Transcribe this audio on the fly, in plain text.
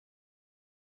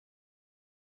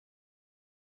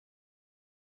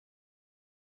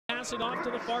pass it off to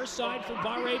the far side for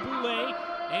Barré-Boulet,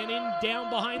 and in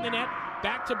down behind the net,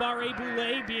 back to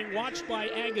Barré-Boulet, being watched by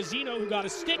Agazino, who got a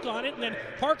stick on it, and then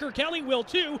Parker Kelly will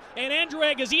too, and Andrew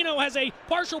Agazino has a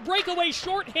partial breakaway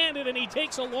shorthanded, and he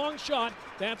takes a long shot.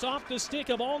 That's off the stick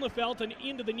of Alnefelt and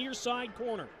into the near side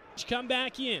corner. Come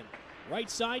back in.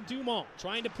 Right side, Dumont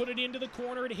trying to put it into the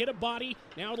corner and hit a body.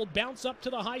 Now it'll bounce up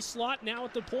to the high slot. Now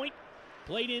at the point,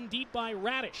 played in deep by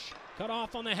Radish. Cut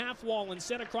off on the half wall and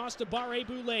sent across to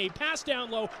Barré-Boulet. Pass down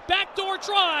low. Backdoor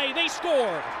try. They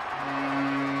score.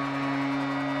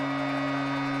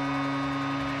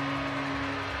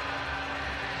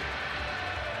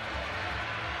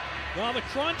 Well, the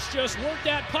Crunch just worked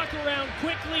that puck around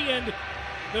quickly, and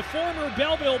the former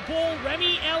Belleville Bull,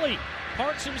 Remy Elie,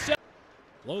 parks himself.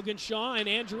 Logan Shaw and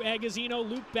Andrew Agazino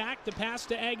loop back. The pass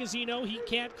to Agazino. He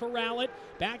can't corral it.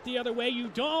 Back the other way.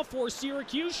 Udall for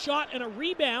Syracuse. Shot and a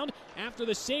rebound after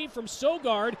the save from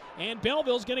Sogard. And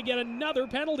Belleville's going to get another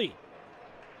penalty.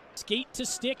 Skate to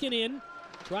stick and in.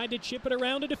 Tried to chip it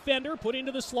around a defender. Put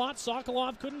into the slot.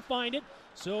 Sokolov couldn't find it.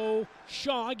 So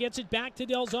Shaw gets it back to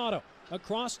Delzato.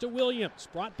 Across to Williams.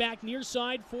 Brought back near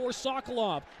side for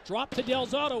Sokolov. Drop to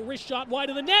Delzato. Wrist shot wide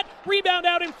of the net. Rebound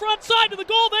out in front. Side to the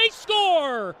goal. They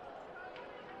score!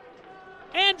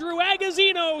 Andrew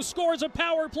Agazino scores a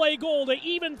power play goal to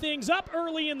even things up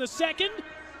early in the second.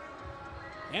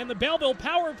 And the Belleville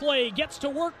power play gets to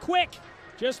work quick.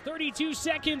 Just 32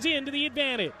 seconds into the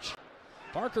advantage.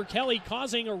 Parker Kelly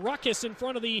causing a ruckus in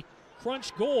front of the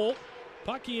Crunch goal.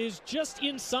 Puck is just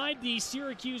inside the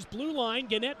Syracuse blue line.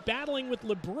 Gannett battling with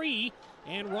Labrie,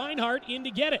 and Reinhardt in to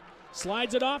get it.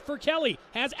 Slides it off for Kelly.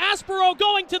 Has Aspero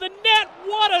going to the net.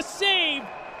 What a save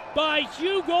by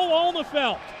Hugo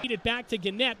Alnefelt. Beat it back to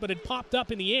Gannett, but it popped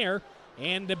up in the air,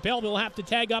 and Belleville will have to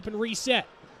tag up and reset.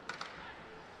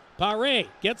 Barré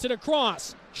gets it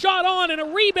across. Shot on and a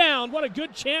rebound. What a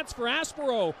good chance for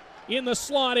Aspero in the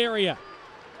slot area.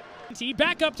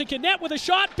 Back up to Gannett with a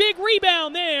shot. Big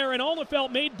rebound there, and Alnefelt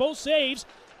made both saves.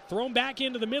 Thrown back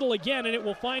into the middle again, and it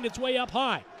will find its way up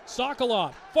high.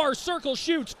 Sokolov, far circle,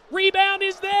 shoots. Rebound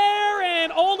is there,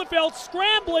 and Alnefelt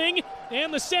scrambling,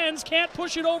 and the Sens can't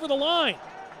push it over the line.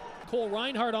 Cole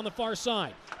Reinhardt on the far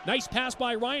side. Nice pass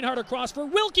by Reinhardt across for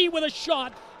Wilkie with a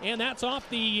shot, and that's off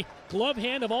the glove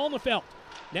hand of Alnefelt.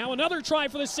 Now another try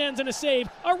for the Sens and a save.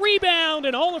 A rebound,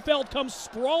 and Alnefelt comes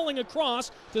sprawling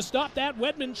across to stop that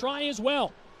Wedman try as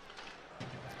well.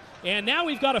 And now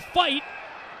we've got a fight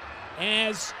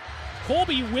as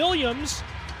Colby Williams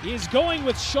is going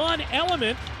with Sean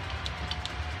Element.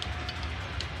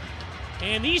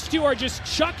 And these two are just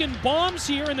chucking bombs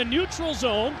here in the neutral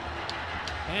zone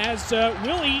as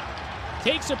Willie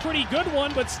takes a pretty good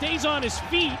one but stays on his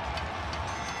feet.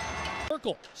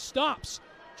 Circle stops.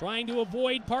 Trying to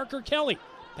avoid Parker Kelly.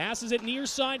 Passes it near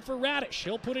side for Radish.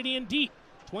 He'll put it in deep.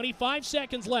 25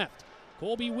 seconds left.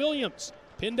 Colby Williams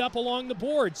pinned up along the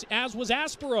boards, as was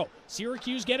Aspero.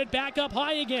 Syracuse get it back up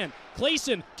high again.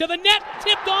 Clayson to the net.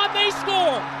 Tipped on. They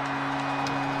score.